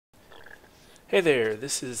Hey there,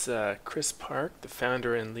 this is Chris Park, the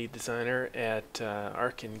founder and lead designer at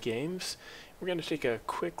Arcen Games. We're going to take a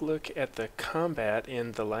quick look at the combat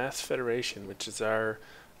in The Last Federation, which is our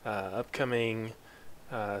upcoming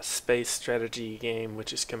space strategy game,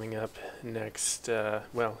 which is coming up next,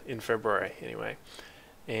 well, in February anyway.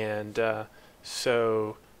 And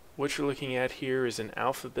so what you're looking at here is an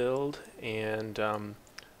alpha build, and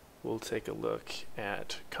we'll take a look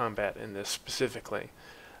at combat in this specifically.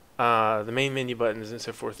 The main menu buttons and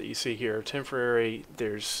so forth that you see here are temporary.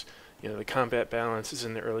 There's, the combat balance is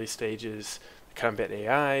in the early stages. The combat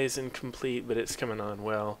AI is incomplete, but it's coming on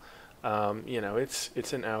well.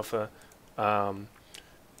 It's an alpha.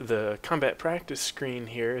 The combat practice screen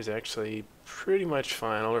here is actually pretty much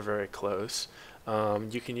final or very close.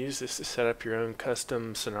 You can use this to set up your own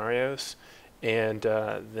custom scenarios and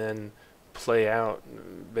then play out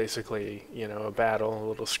basically, a battle, a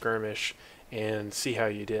little skirmish, and see how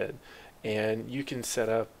you did. And you can set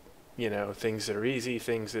up, things that are easy,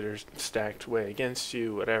 things that are stacked way against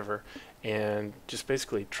you, whatever, and just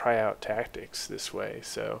basically try out tactics this way.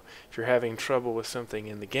 So if you're having trouble with something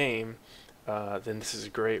in the game, then this is a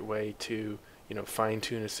great way to,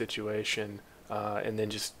 fine-tune a situation and then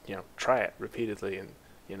just, try it repeatedly and,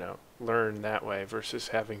 learn that way versus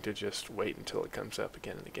having to just wait until it comes up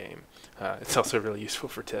again in the game. It's also really useful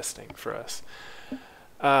for testing for us.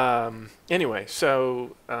 Anyway,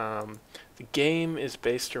 so the game is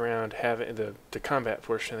based around having the combat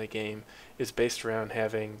portion of the game is based around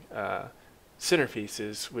having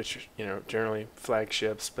centerpieces, which generally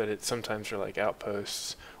flagships, but it sometimes are like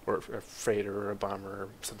outposts or a freighter or a bomber or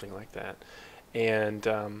something like that.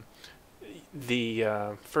 And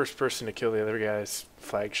the first person to kill the other guy's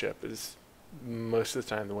flagship is most of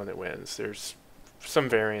the time the one that wins. There's some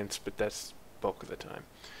variance, but that's bulk of the time.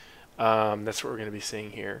 That's what we're going to be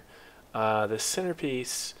seeing here. The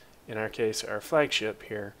centerpiece, in our case, our flagship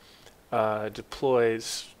here,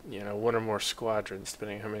 deploys, one or more squadrons,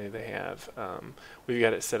 depending on how many they have. We've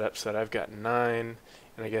got it set up so that I've got 9,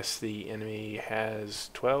 and I guess the enemy has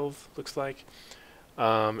 12, looks like.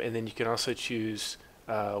 And then you can also choose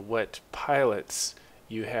what pilots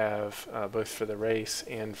you have, both for the race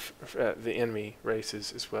and the enemy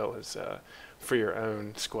races, as well as for your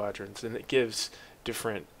own squadrons. And it gives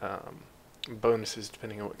different bonuses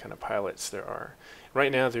depending on what kind of pilots there are.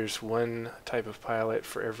 Right now there's one type of pilot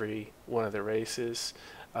for every one of the races,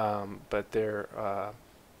 but there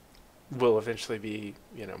will eventually be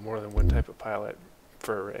more than one type of pilot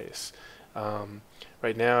for a race.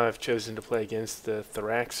 Right now I've chosen to play against the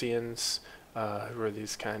Thoraxians, who are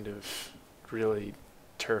these kind of really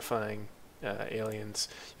terrifying aliens.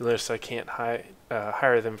 You'll notice I can't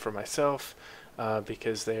hire them for myself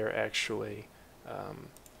because they are actually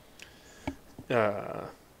a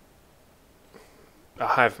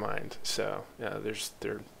hive mind, so they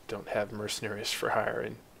don't have mercenaries for hire,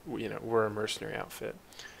 and we're a mercenary outfit.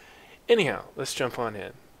 Anyhow, let's jump on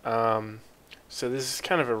in. So this is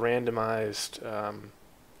kind of a randomized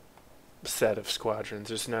set of squadrons.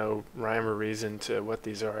 There's no rhyme or reason to what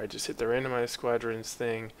these are. I just hit the randomized squadrons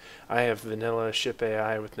thing. I have vanilla ship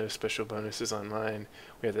AI with no special bonuses on mine.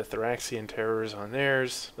 We have the Thoraxian terrors on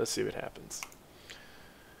theirs. Let's see what happens.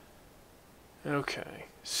 Okay,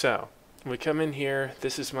 so we come in here.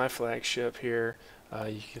 This is my flagship here.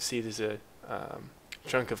 You can see there's a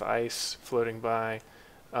chunk of ice floating by,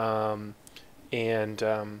 and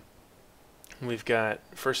we've got,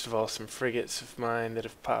 first of all, some frigates of mine that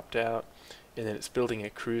have popped out, and then it's building a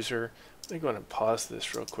cruiser. Let me go ahead and pause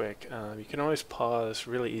this real quick. You can always pause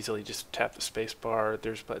really easily. Just tap the space bar.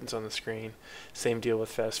 There's buttons on the screen. Same deal with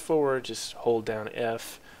fast forward. Just hold down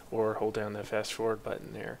F or hold down the fast forward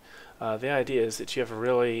button there. The idea is that you have a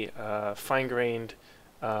really fine-grained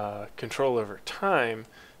control over time,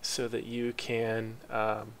 so that you can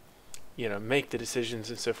make the decisions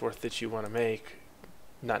and so forth that you want to make,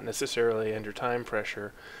 not necessarily under time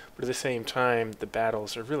pressure, but at the same time the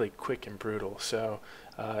battles are really quick and brutal. So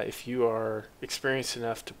if you are experienced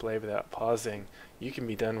enough to play without pausing, you can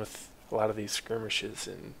be done with a lot of these skirmishes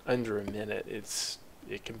in under a minute.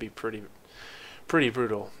 It can be pretty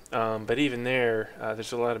brutal, but even there,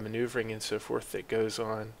 there's a lot of maneuvering and so forth that goes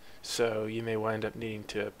on, so you may wind up needing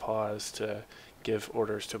to pause to give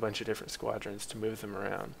orders to a bunch of different squadrons to move them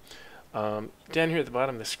around. Down here at the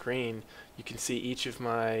bottom of the screen, you can see each of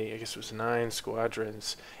my, I guess it was 9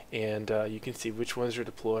 squadrons, and you can see which ones are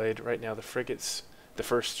deployed. Right now the the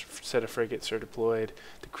first set of frigates are deployed.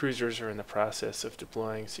 The cruisers are in the process of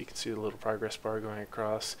deploying, so you can see the little progress bar going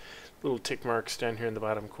across. Little tick marks down here in the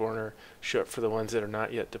bottom corner show up for the ones that are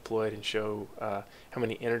not yet deployed and show how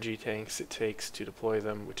many energy tanks it takes to deploy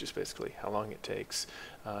them, which is basically how long it takes.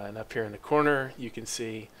 And up here in the corner, you can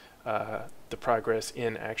see the progress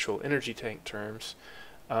in actual energy tank terms.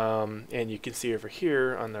 And you can see over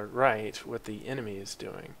here on the right what the enemy is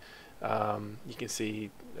doing. You can see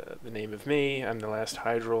the name of me. I'm the last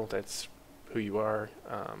Hydral. That's who you are.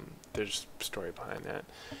 There's a story behind that.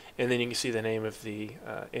 And then you can see the name of the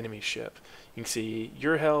enemy ship. You can see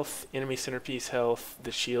your health, enemy centerpiece health,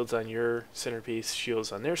 the shields on your centerpiece,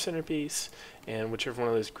 shields on their centerpiece, and whichever one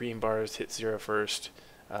of those green bars hits 0 first,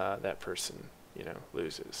 that person,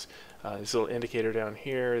 loses. This little indicator down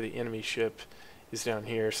here, the enemy ship is down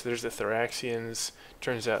here. So there's the Thoraxians.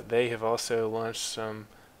 Turns out they have also launched some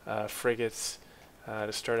frigates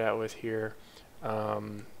to start out with here,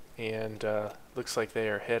 and looks like they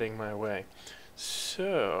are heading my way.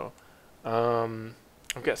 So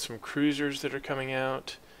I've got some cruisers that are coming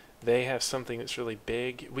out. They have something that's really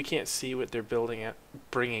big. We can't see what they're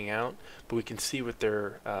bringing out, but we can see what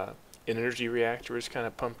their energy reactor is kind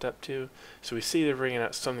of pumped up to. So we see they're bringing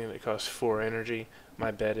out something that costs 4 energy.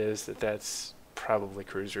 My bet is that that's probably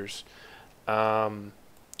cruisers.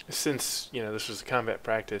 Since this was a combat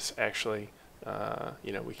practice, actually,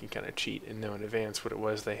 we can kind of cheat and know in advance what it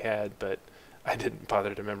was they had, but I didn't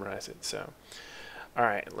bother to memorize it. So, all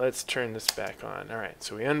right, let's turn this back on. All right,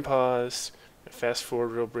 so we unpause, fast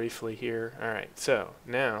forward real briefly here. All right, so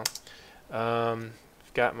now I've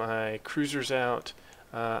got my cruisers out.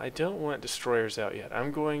 I don't want destroyers out yet.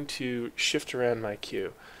 I'm going to shift around my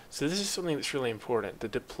queue. So this is something that's really important. The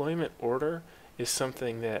deployment order is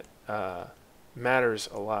something that matters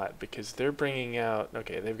a lot, because they're bringing out,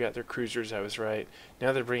 okay, they've got their cruisers, I was right.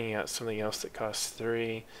 Now they're bringing out something else that costs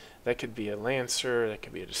 3. That could be a Lancer, that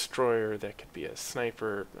could be a destroyer, that could be a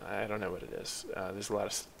sniper. I don't know what it is. There's a lot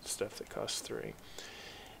of stuff that costs 3.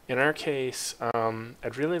 In our case,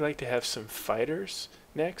 I'd really like to have some fighters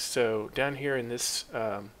next. So down here in this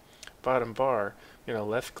bottom bar, I'm going to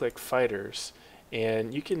left click fighters,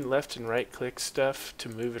 and you can left and right click stuff to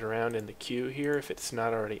move it around in the queue here if it's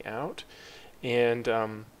not already out. And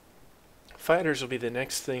fighters will be the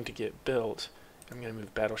next thing to get built. I'm going to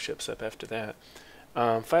move battleships up after that.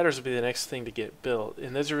 Fighters will be the next thing to get built,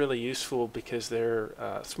 and those are really useful because they're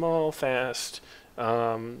small, fast.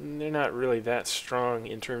 They're not really that strong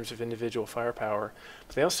in terms of individual firepower,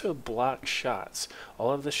 but they also block shots.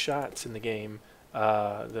 All of the shots in the game,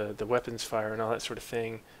 the weapons fire and all that sort of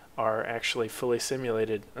thing, are actually fully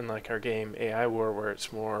simulated, unlike our game AI War, where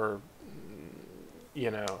it's more,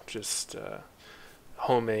 just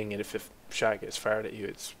homing, and if a shot gets fired at you,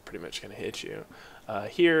 it's pretty much going to hit you.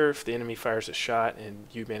 Here, if the enemy fires a shot and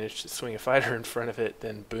you manage to swing a fighter in front of it,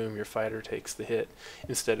 then boom, your fighter takes the hit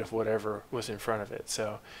instead of whatever was in front of it.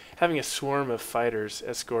 So having a swarm of fighters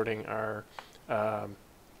escorting our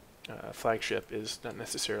flagship is not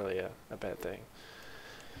necessarily a bad thing.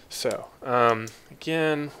 So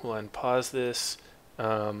again, we'll unpause this.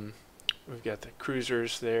 We've got the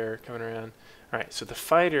cruisers there coming around. Alright, so the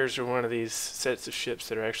fighters are one of these sets of ships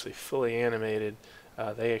that are actually fully animated.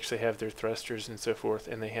 They actually have their thrusters and so forth,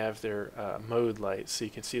 and they have their mode lights. So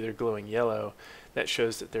you can see they're glowing yellow. That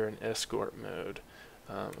shows that they're in escort mode.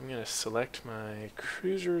 I'm going to select my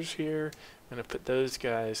cruisers here. I'm going to put those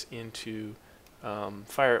guys into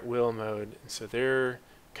fire at will mode. And so they're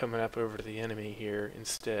coming up over to the enemy here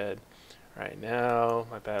instead. Right now,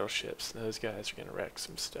 my battleships, those guys are going to wreck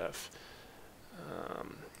some stuff.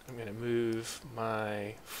 I'm going to move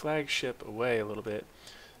my flagship away a little bit.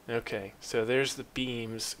 Okay, so there's the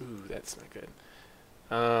beams. Ooh, that's not good.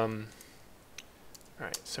 Alright,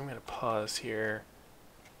 so I'm going to pause here.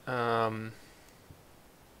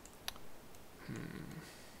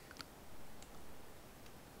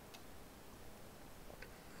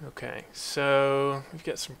 Okay, so we've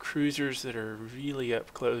got some cruisers that are really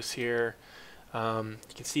up close here. You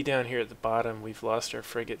can see down here at the bottom we've lost our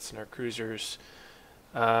frigates and our cruisers.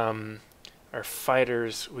 Our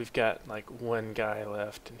fighters, we've got like one guy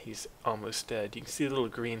left and he's almost dead. You can see the little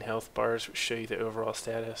green health bars which show you the overall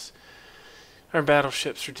status. Our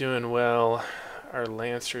battleships are doing well. Our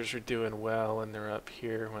Lancers are doing well, and they're up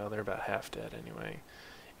here. Well, they're about half dead anyway.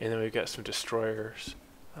 And then we've got some destroyers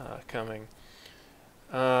coming.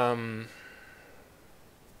 Golly.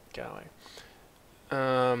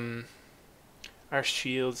 Our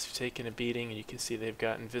shields have taken a beating, and you can see they've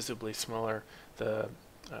gotten visibly smaller. The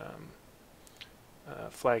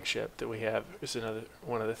flagship that we have is another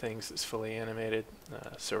one of the things that's fully animated.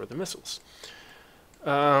 So are the missiles.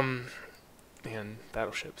 and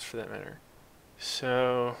battleships for that matter.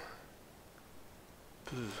 So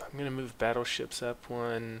I'm going to move battleships up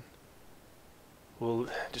one. Well,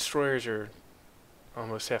 destroyers are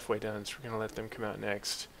almost halfway done, so we're going to let them come out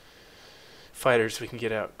next. Fighters we can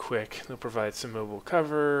get out quick. They'll provide some mobile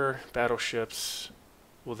cover. Battleships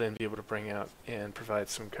will then be able to bring out and provide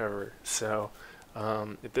some cover. So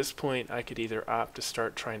at this point I could either opt to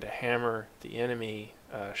start trying to hammer the enemy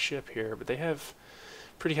ship here, but they have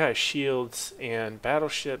pretty high shields, and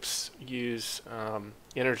battleships use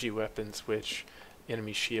energy weapons which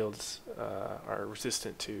enemy shields are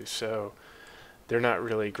resistant to, so they're not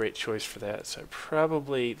really a great choice for that. So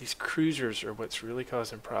probably these cruisers are what's really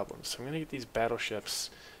causing problems. So I'm going to get these battleships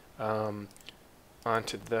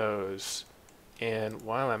onto those, and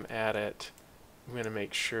while I'm at it, I'm going to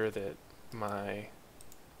make sure that my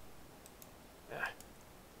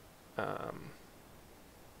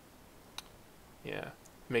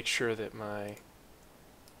make sure that my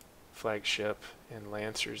flagship and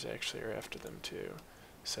lancers actually are after them too.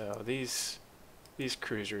 So these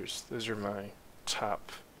cruisers, those are my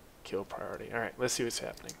top kill priority. Alright, let's see what's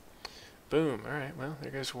happening. Boom. Alright, well,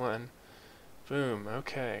 there goes one. Boom.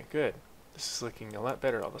 Okay, good. This is looking a lot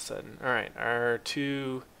better all of a sudden. Alright, our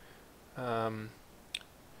two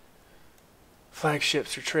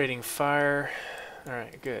flagships are trading fire.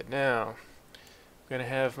 Alright, good. Now, I'm going to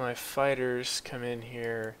have my fighters come in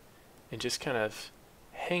here and just kind of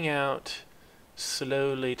hang out,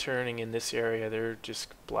 slowly turning in this area. They're just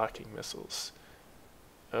blocking missiles.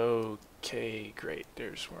 Okay, great.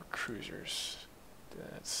 There's more cruisers.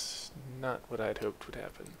 That's not what I'd hoped would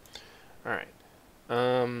happen. Alright.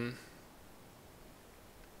 And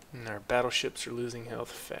our battleships are losing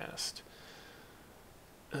health fast.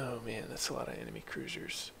 Oh man, that's a lot of enemy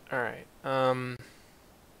cruisers. Alright.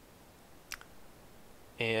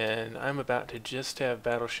 And I'm about to just have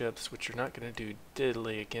battleships, which are not going to do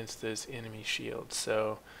diddly against those enemy shields.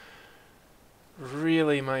 So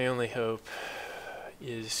really my only hope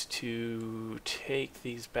is to take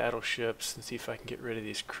these battleships and see if I can get rid of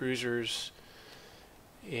these cruisers.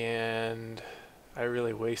 And I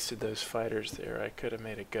really wasted those fighters there. I could have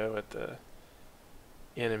made a go at the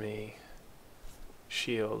enemy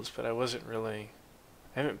shields, but I wasn't really...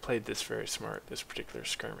 I haven't played this very smart, this particular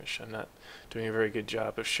skirmish. I'm not doing a very good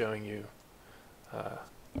job of showing you a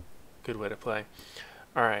good way to play.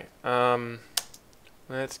 Alright,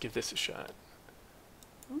 let's give this a shot.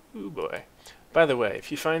 Ooh boy. By the way,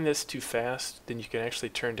 if you find this too fast, then you can actually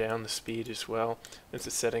turn down the speed as well. That's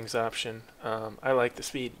a settings option. I like the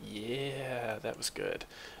speed. Yeah, that was good.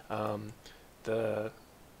 The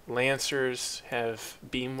Lancers have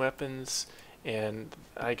beam weapons, and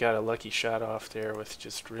I got a lucky shot off there with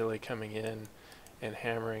just really coming in and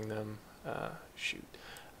hammering them.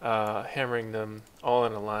 Hammering them all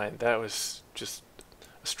in a line. That was just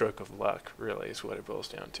a stroke of luck, really, is what it boils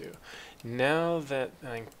down to. Now that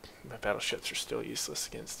my battleships are still useless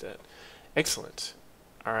against it. Excellent.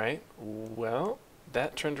 Alright, well,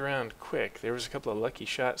 that turned around quick. There was a couple of lucky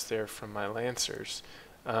shots there from my Lancers.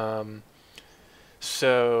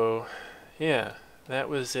 So, yeah, that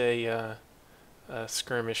was a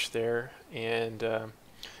skirmish there, and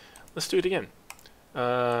let's do it again.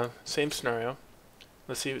 Same scenario.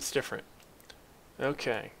 Let's see what's different.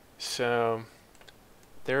 Okay, so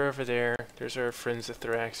they're over there. There's our friends the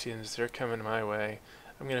Thraxians. They're coming my way.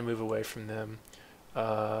 I'm going to move away from them.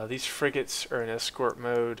 These frigates are in escort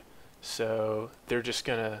mode, so they're just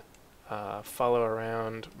going to follow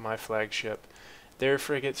around my flagship. Their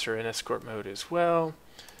frigates are in escort mode as well.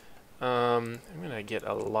 I'm going to get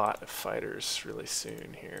a lot of fighters really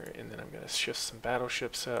soon here, and then I'm going to shift some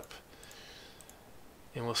battleships up.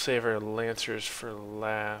 And we'll save our Lancers for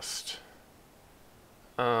last.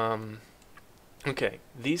 Okay,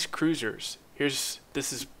 these cruisers, this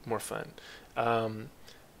is more fun.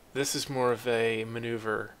 This is more of a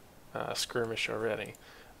maneuver skirmish already.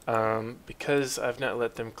 Because I've not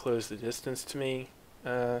let them close the distance to me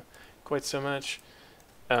quite so much.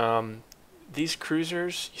 These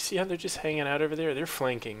cruisers, you see how they're just hanging out over there? They're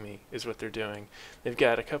flanking me, is what they're doing. They've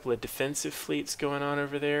got a couple of defensive fleets going on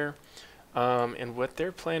over there. And what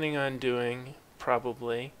they're planning on doing,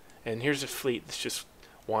 probably, and here's a fleet that's just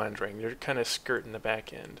wandering. They're kind of skirting the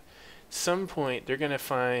back end. At some point, they're going to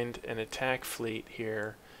find an attack fleet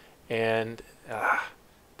here, and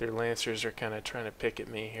their Lancers are kind of trying to pick at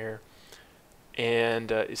me here.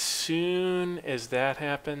 And as soon as that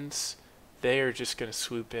happens, they are just going to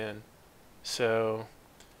swoop in. So,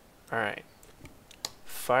 alright.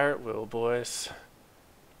 Fire at will, boys.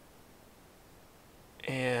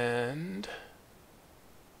 And...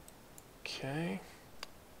 okay.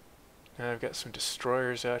 Now I've got some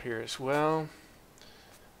destroyers out here as well.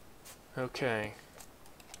 Okay.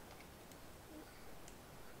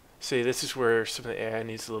 See, this is where some of the AI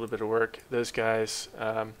needs a little bit of work. Those guys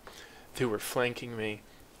who were flanking me,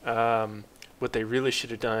 what they really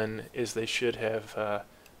should have done is they should have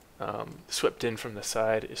swept in from the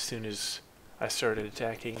side as soon as I started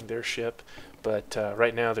attacking their ship. But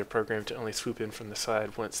right now they're programmed to only swoop in from the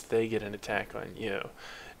side once they get an attack on you.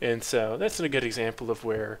 And so that's a good example of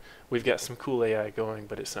where we've got some cool AI going,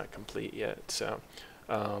 but it's not complete yet. So,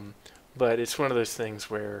 but it's one of those things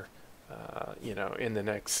where, you know, in the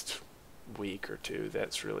next week or two,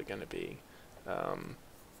 that's really going to be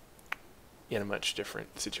in a much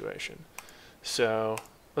different situation. So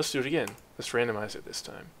let's do it again. Let's randomize it this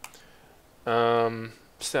time.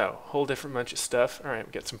 So, whole different bunch of stuff. Alright,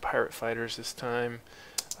 we got some pirate fighters this time.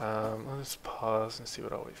 Let's pause and see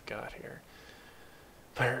what all we've got here.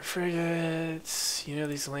 Pirate frigates. You know,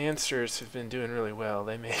 these lancers have been doing really well.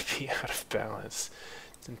 They may be out of balance.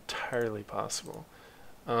 It's entirely possible.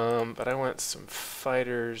 But I want some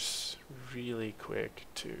fighters really quick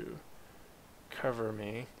to cover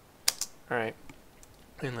me. Alright,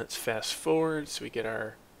 and let's fast forward so we get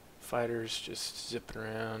our fighters just zipping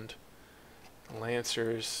around.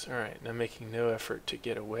 Lancers, alright, now making no effort to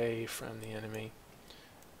get away from the enemy.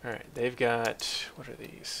 Alright, they've got, what are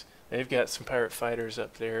these? They've got some pirate fighters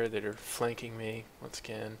up there that are flanking me once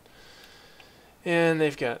again. And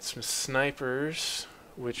they've got some snipers,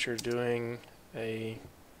 which are doing a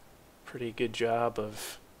pretty good job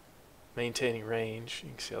of maintaining range.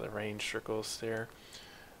 You can see all the range circles there.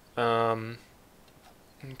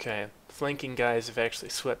 Okay, flanking guys have actually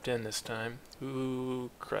swept in this time.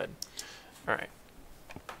 Ooh, crud. Alright.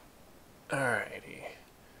 Alrighty.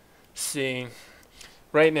 See,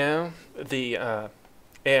 right now, the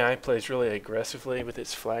AI plays really aggressively with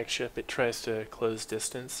its flagship. It tries to close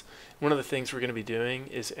distance. One of the things we're going to be doing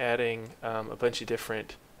is adding a bunch of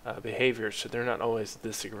different behaviors, so they're not always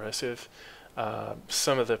this aggressive.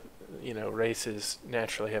 Some of the races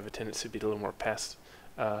naturally have a tendency to be a little more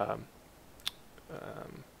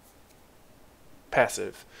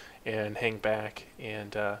passive and hang back,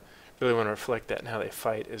 and really want to reflect that in how they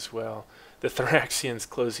fight as well. The Thraxians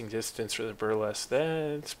closing distance or the burlesque,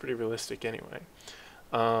 that's pretty realistic anyway.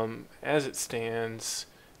 As it stands,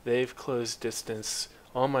 they've closed distance.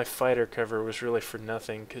 All my fighter cover was really for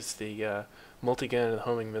nothing because the multi-gun and the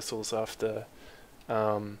homing missiles off the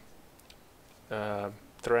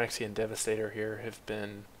Thraxian Devastator here have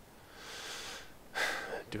been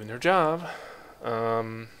doing their job.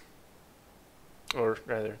 Or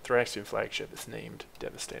rather, Thraxian flagship is named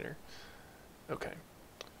Devastator. Okay.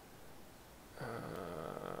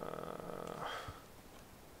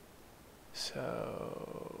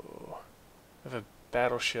 So I have a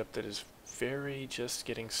battleship that is very just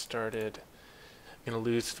getting started. I'm going to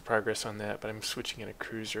lose the progress on that, but I'm switching in a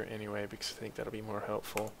cruiser anyway because I think that'll be more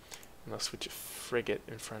helpful. And I'll switch a frigate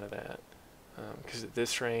in front of that because at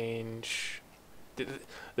this range,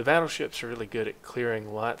 the battleships are really good at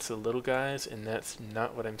clearing lots of little guys, and that's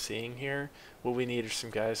not what I'm seeing here. What we need are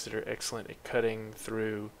some guys that are excellent at cutting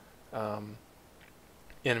through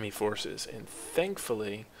enemy forces, and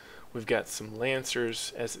thankfully we've got some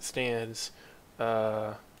lancers as it stands,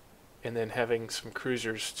 and then having some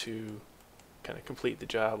cruisers to kind of complete the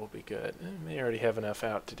job will be good. I may already have enough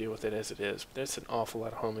out to deal with it as it is, but that's an awful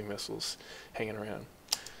lot of homing missiles hanging around.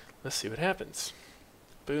 Let's see what happens.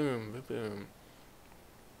 Boom, boom, boom.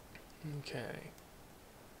 Okay.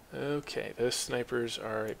 Okay, those snipers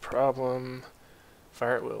are a problem.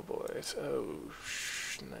 Fire at will, boys. Oh,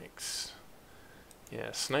 snakes.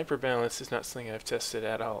 Yeah, sniper balance is not something I've tested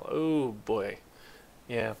at all. Oh, boy.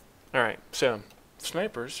 Yeah. Alright, so,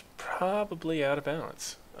 snipers probably out of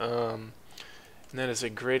balance. And that is a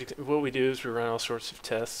great... What we do is we run all sorts of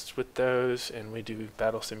tests with those, and we do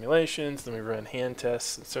battle simulations, then we run hand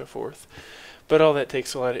tests and so forth. But all that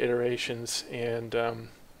takes a lot of iterations, and...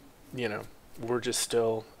 you know, we're just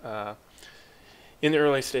still in the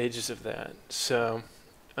early stages of that. So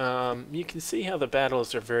you can see how the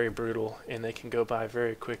battles are very brutal, and they can go by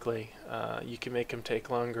very quickly. You can make them take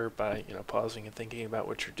longer by pausing and thinking about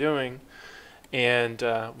what you're doing. And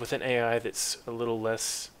with an AI that's a little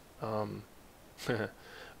less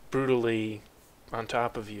brutally on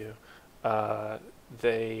top of you,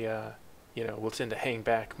 they will tend to hang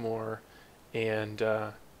back more and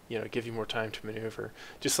give you more time to maneuver,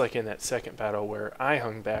 just like in that second battle where I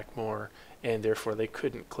hung back more, and therefore they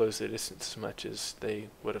couldn't close the distance as much as they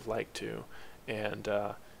would have liked to, and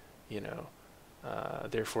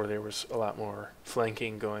therefore there was a lot more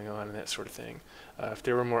flanking going on and that sort of thing. If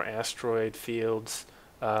there were more asteroid fields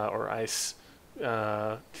or ice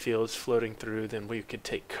fields floating through, then we could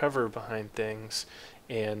take cover behind things,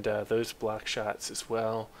 and those block shots as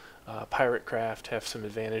well. Pirate craft have some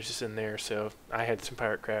advantages in there, so I had some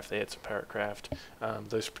pirate craft, they had some pirate craft.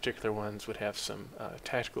 Those particular ones would have some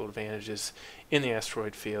tactical advantages in the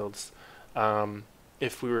asteroid fields.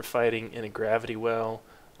 If we were fighting in a gravity well,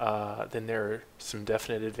 then there are some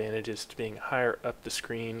definite advantages to being higher up the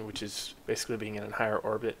screen, which is basically being in a higher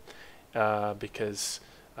orbit, because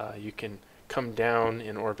you can come down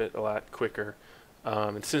in orbit a lot quicker.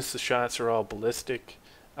 And since the shots are all ballistic,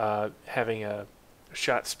 having a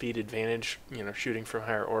shot speed advantage, shooting from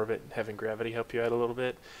higher orbit and having gravity help you out a little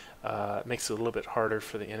bit, makes it a little bit harder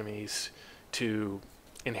for the enemies to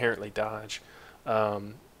inherently dodge.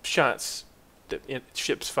 Shots that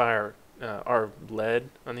ships fire are lead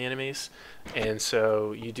on the enemies, and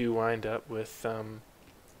so you do wind up with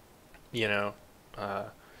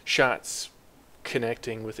shots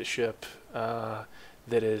connecting with a ship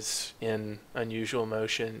that is in unusual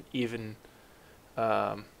motion, even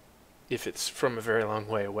if it's from a very long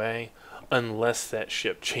way away, unless that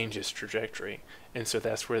ship changes trajectory. And so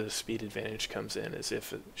that's where the speed advantage comes in, is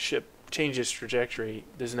if a ship changes trajectory,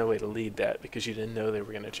 there's no way to lead that because you didn't know they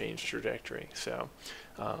were going to change trajectory. So,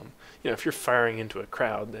 if you're firing into a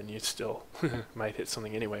crowd, then you still might hit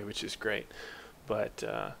something anyway, which is great. But,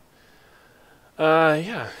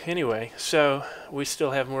 yeah, anyway, so we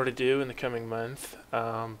still have more to do in the coming month,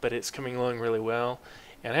 but it's coming along really well.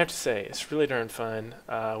 And I have to say, it's really darn fun.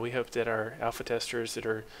 We hope that our alpha testers that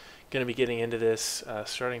are going to be getting into this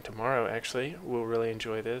starting tomorrow, actually, will really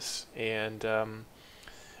enjoy this. And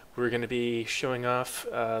we're going to be showing off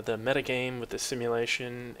the metagame with the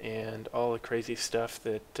simulation and all the crazy stuff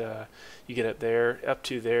that you get up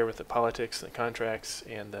to there with the politics and the contracts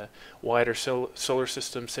and the wider solar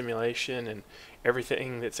system simulation and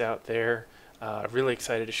everything that's out there. Really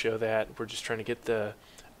excited to show that. We're just trying to get the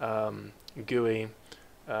GUI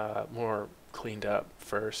more cleaned up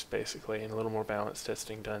first, basically, and a little more balance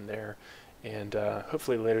testing done there. And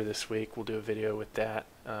hopefully later this week we'll do a video with that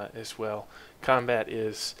as well. Combat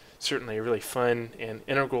is certainly a really fun and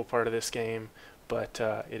integral part of this game, but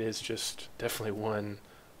it is just definitely one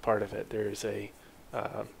part of it. There is a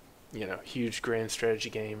huge grand strategy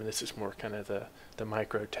game, and this is more kind of the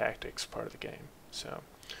micro tactics part of the game. So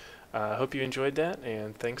I hope you enjoyed that,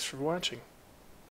 and thanks for watching.